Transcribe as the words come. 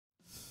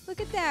Look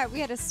at that. We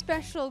had a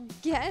special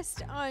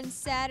guest on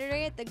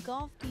Saturday at the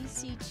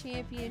GolfBC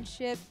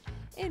Championship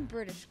in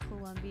British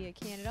Columbia,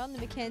 Canada on the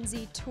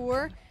Mackenzie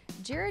Tour.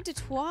 Jared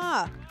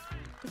Detroit,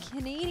 the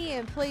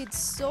Canadian, played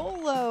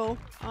solo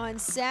on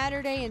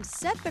Saturday and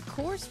set the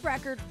course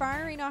record,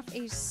 firing off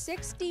a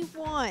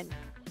 61.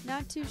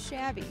 Not too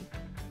shabby.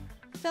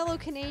 Fellow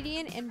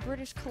Canadian and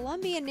British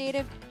Columbia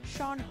native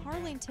Sean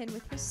Harlington,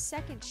 with his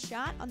second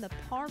shot on the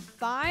par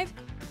 5,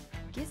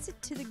 gets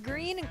it to the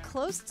green and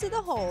close to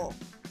the hole.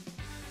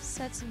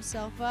 Sets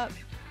himself up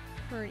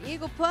for an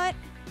eagle putt,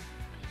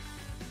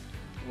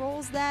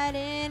 rolls that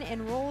in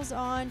and rolls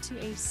on to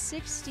a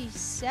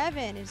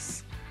 67.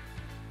 He's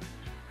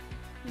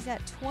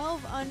at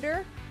 12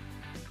 under.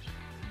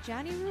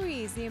 Johnny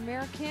Ruiz, the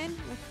American,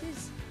 with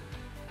his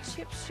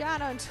chip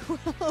shot on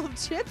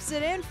 12, chips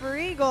it in for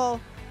eagle.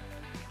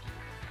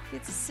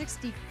 Gets a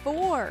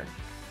 64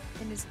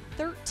 and is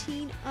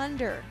 13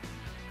 under.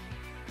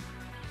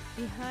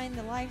 Behind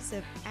the likes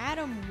of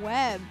Adam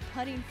Webb,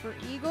 putting for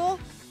eagle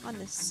on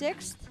the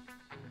 6th.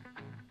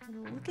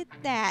 And look at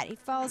that. He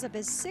follows up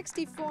his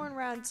 64 in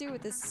round 2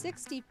 with a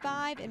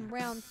 65 in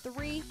round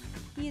 3.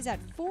 He is at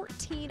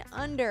 14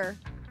 under.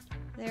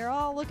 They're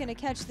all looking to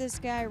catch this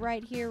guy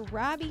right here,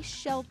 Robby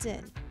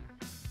Shelton.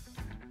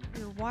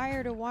 Your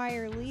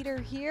wire-to-wire leader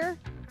here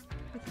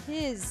with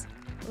his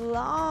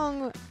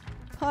long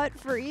putt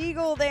for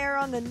eagle there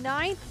on the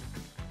 9th.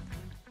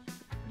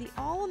 The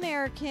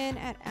All-American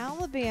at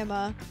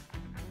Alabama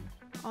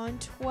on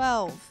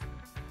 12.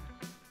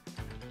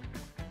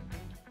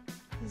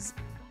 His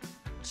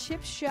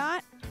chip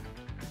shot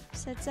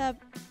sets up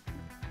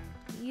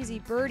an easy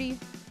birdie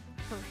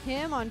for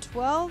him on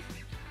 12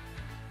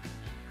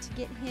 to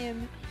get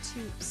him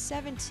to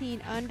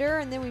 17 under,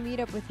 and then we meet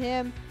up with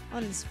him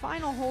on his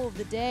final hole of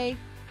the day.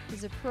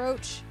 His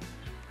approach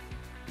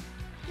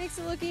makes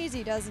it look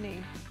easy, doesn't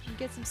he? He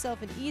gets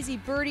himself an easy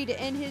birdie to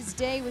end his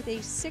day with a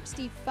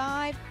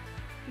 65.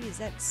 He is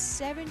at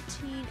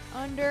 17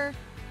 under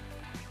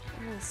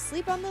and will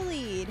sleep on the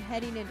lead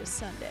heading into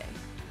Sunday.